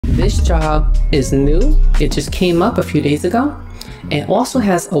This job is new. It just came up a few days ago, and also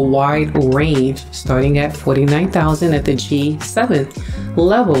has a wide range starting at $49,000 at the G7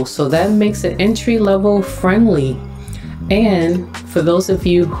 level. So that makes it entry level friendly. And for those of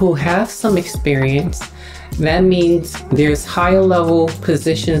you who have some experience, that means there's higher level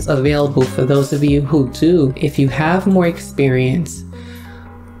positions available for those of you who do. If you have more experience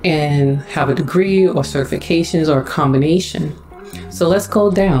and have a degree or certifications or a combination. So let's go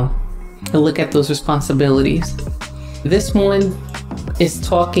down and look at those responsibilities. This one is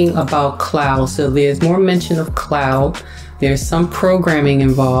talking about cloud. So there's more mention of cloud. There's some programming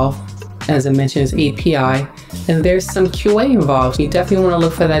involved, as I mentioned, is API, and there's some QA involved. You definitely want to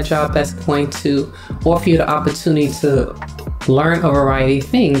look for that job that's going to offer you the opportunity to learn a variety of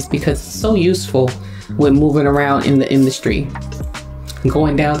things, because it's so useful when moving around in the industry.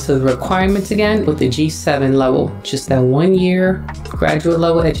 Going down to the requirements again with the G7 level, just that 1 year graduate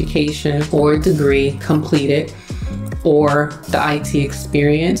level education or degree completed, or the IT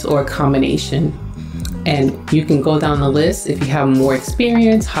experience or a combination. And you can go down the list if you have more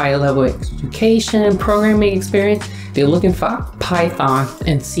experience, higher level education, programming experience. They're looking for Python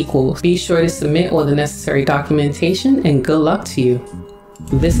and SQL. Be sure to submit all the necessary documentation, and good luck to you.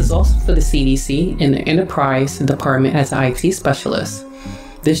 This is also for the CDC in the enterprise department as an IT specialist.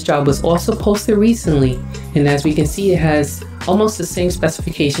 This job was also posted recently, and as we can see, it has almost the same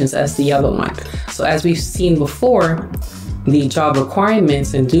specifications as the other one. So as we've seen before, the job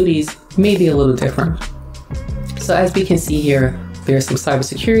requirements and duties may be a little different. So as we can see here, there's some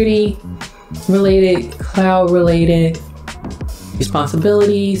cybersecurity related, cloud related,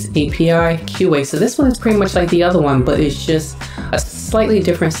 responsibilities, API, QA. So this one is pretty much like the other one, but it's just a slightly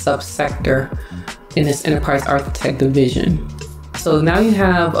different subsector in this enterprise architect division. So now you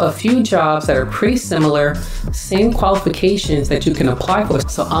have a few jobs that are pretty similar, same qualifications that you can apply for.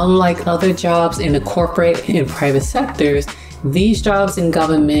 So unlike other jobs in the corporate and private sectors, these jobs in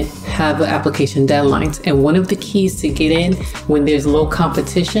government have application deadlines. And one of the keys to get in when there's low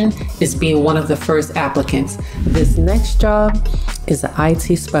competition is being one of the first applicants. This next job is an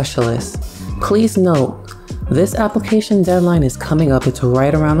IT specialist. Please note, this application deadline is coming up. It's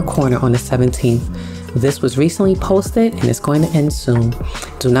right around the corner on the 17th. This was recently posted and it's going to end soon.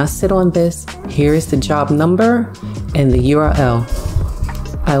 Do not sit on this. Here is the job number and the URL.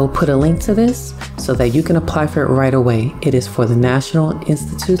 I will put a link to this so that you can apply for it right away. It is for the National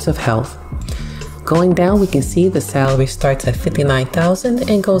Institutes of Health. Going down, we can see the salary starts at $59,000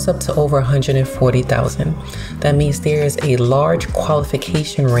 and goes up to over $140,000. That means there is a large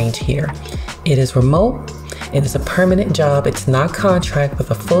qualification range here. It is remote. It is a permanent job. It's not contract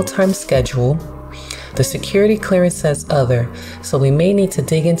with a full-time schedule. The security clearance says other, so we may need to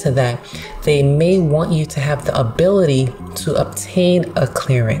dig into that. They may want you to have the ability to obtain a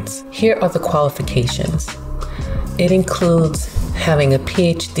clearance. Here are the qualifications. It includes having a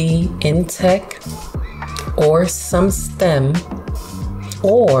PhD in tech or some STEM,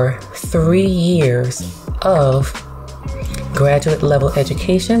 or 3 years of graduate level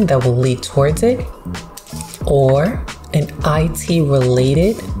education that will lead towards it, or an IT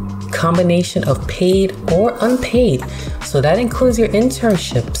related combination of paid or unpaid. So that includes your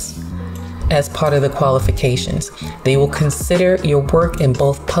internships as part of the qualifications. They will consider your work in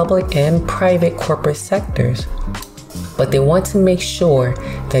both public and private corporate sectors. But they want to make sure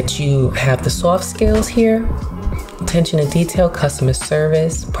that you have the soft skills here, attention to detail, customer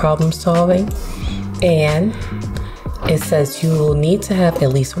service, problem solving, and it says you will need to have at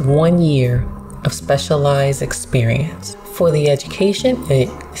least 1 year of specialized experience. For the education, it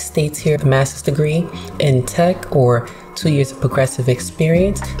states here a master's degree in tech or 2 years of progressive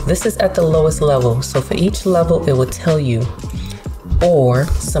experience. This is at the lowest level, so for each level it will tell you, or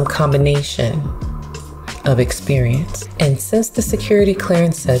some combination of experience. And since the security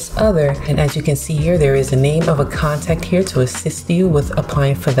clearance says other, and as you can see here, there is a name of a contact here to assist you with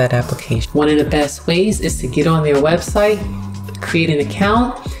applying for that application. One of the best ways is to get on their website, create an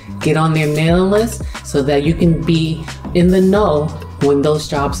account, get on their mailing list so that you can be in the know when those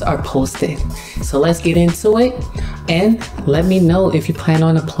jobs are posted. So let's get into it, and let me know if you plan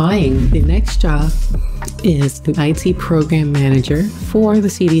on applying. The next job is an IT program manager for the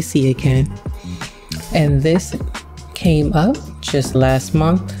CDC again. And this came up just last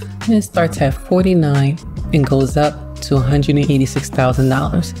month, and it starts at $49,000 and goes up to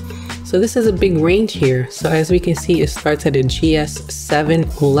 $186,000. So this is a big range here. So as we can see, it starts at a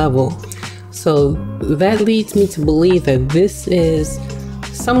GS7 level. So that leads me to believe that this is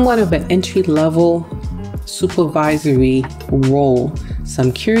somewhat of an entry-level supervisory role. So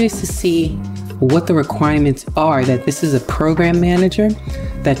I'm curious to see what the requirements are, that this is a program manager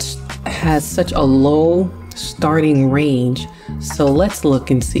that has such a low starting range. So let's look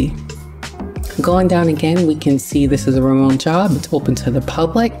and see. Going down again, we can see this is a remote job. It's open to the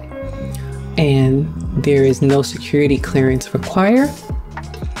public, and there is no security clearance required.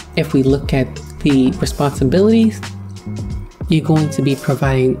 If we look at the responsibilities, you're going to be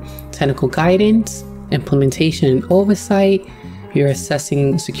providing technical guidance, implementation and oversight. You're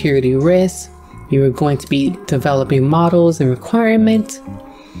assessing security risks. You're going to be developing models and requirements,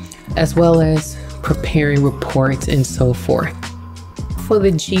 as well as preparing reports and so forth. For the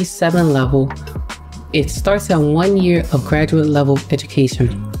G7 level, it starts at 1 year of graduate level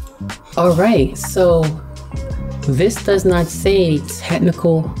education. All right, so this does not say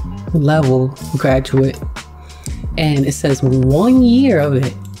technical level graduate, and it says 1 year of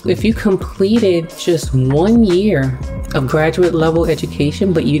it. If you completed just 1 year of graduate level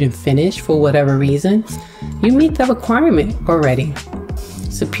education, but you didn't finish for whatever reason, you meet that requirement already.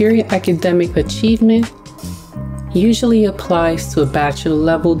 Superior academic achievement usually applies to a bachelor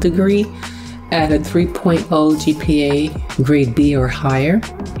level degree at a 3.0 GPA grade B or higher,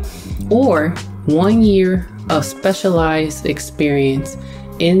 or 1 year of specialized experience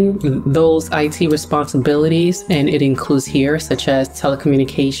in those IT responsibilities, and it includes here such as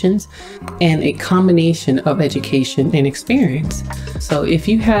telecommunications, and a combination of education and experience. So if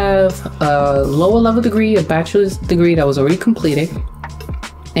you have a lower level degree, a bachelor's degree that was already completed,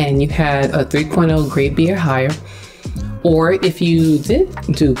 and you had a 3.0 grade B or higher, or if you did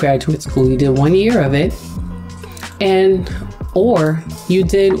do graduate school, you did 1 year of it, or you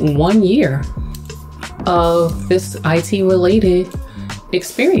did 1 year of this IT related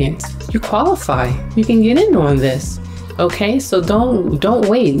experience, you qualify. You can get in on this. Okay, so don't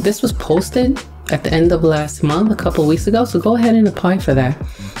wait. This was posted at the end of last month, a couple of weeks ago, so go ahead and apply for that.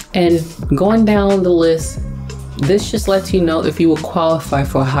 And going down the list, this just lets you know if you will qualify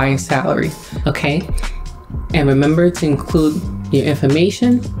for a higher salary. Okay, and remember to include your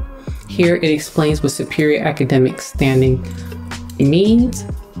information. Here it explains what superior academic standing means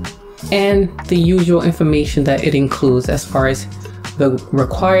and the usual information that it includes as far as the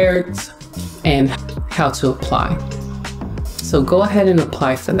required and how to apply. So go ahead and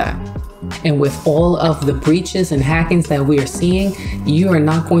apply for that. And with all of the breaches and hackings that we are seeing, you are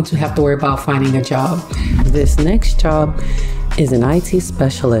not going to have to worry about finding a job. This next job is an IT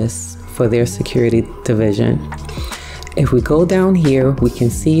specialist for their security division. If we go down here, we can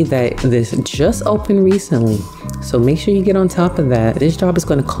see that this just opened recently. So make sure you get on top of that. This job is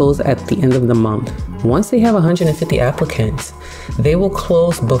going to close at the end of the month. Once they have 150 applicants, they will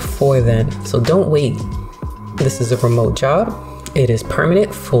close before then. So don't wait. This is a remote job. It is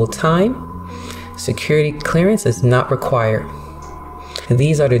permanent, full-time. Security clearance is not required.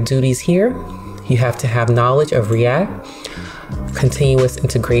 These are the duties here. You have to have knowledge of React, continuous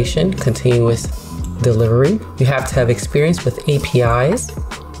integration, continuous delivery. You have to have experience with APIs.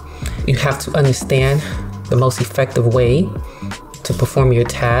 You have to understand the most effective way to perform your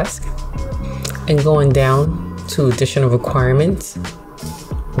task. And going down to additional requirements,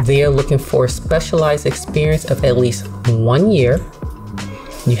 they are looking for specialized experience of at least 1 year.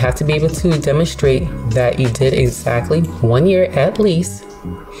 You have to be able to demonstrate that you did exactly 1 year at least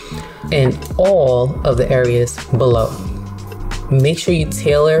in all of the areas below. Make sure you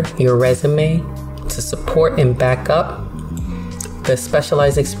tailor your resume to support and back up the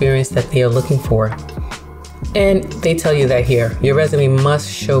specialized experience that they are looking for. And they tell you that here, your resume must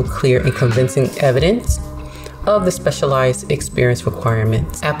show clear and convincing evidence of the specialized experience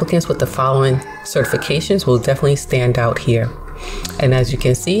requirements. Applicants with the following certifications will definitely stand out here. And as you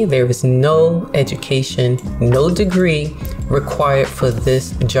can see, there is no education, no degree required for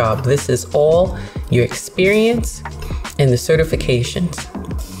this job. This is all your experience and the certifications.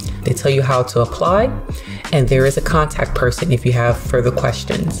 They tell you how to apply, and there is a contact person if you have further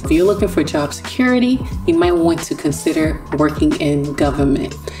questions. If you're looking for job security, you might want to consider working in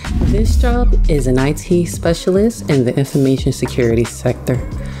government. This job is an IT specialist in the information security sector.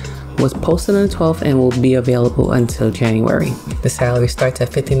 Was posted on the 12th and will be available until January. The salary starts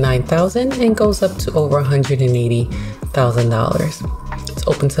at $59,000 and goes up to over $180,000. It's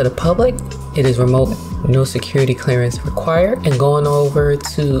open to the public. It is remote, no security clearance required. And going over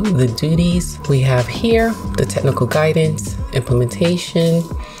to the duties we have here, the technical guidance, implementation.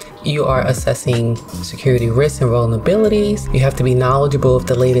 You are assessing security risks and vulnerabilities. You have to be knowledgeable of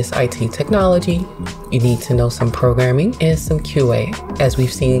the latest IT technology. You need to know some programming and some QA, as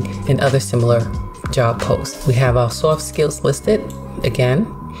we've seen in other similar job posts. We have our soft skills listed again.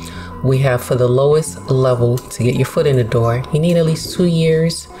 We have for the lowest level to get your foot in the door, you need at least 2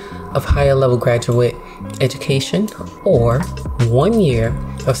 years of higher level graduate education or 1 year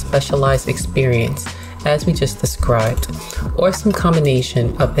of specialized experience, as we just described, or some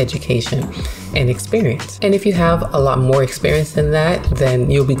combination of education and experience. And if you have a lot more experience than that,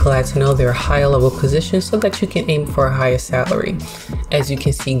 then you'll be glad to know there are higher level positions so that you can aim for a higher salary. As you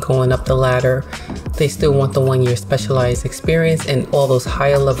can see, going up the ladder, they still want the 1 year specialized experience and all those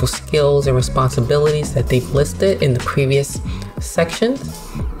higher level skills and responsibilities that they've listed in the previous sections.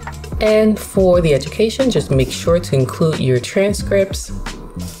 And for the education, just make sure to include your transcripts.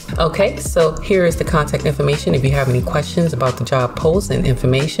 Okay, so here is the contact information if you have any questions about the job post and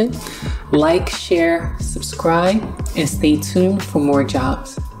information. Like, share, subscribe, and stay tuned for more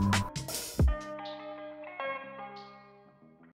jobs.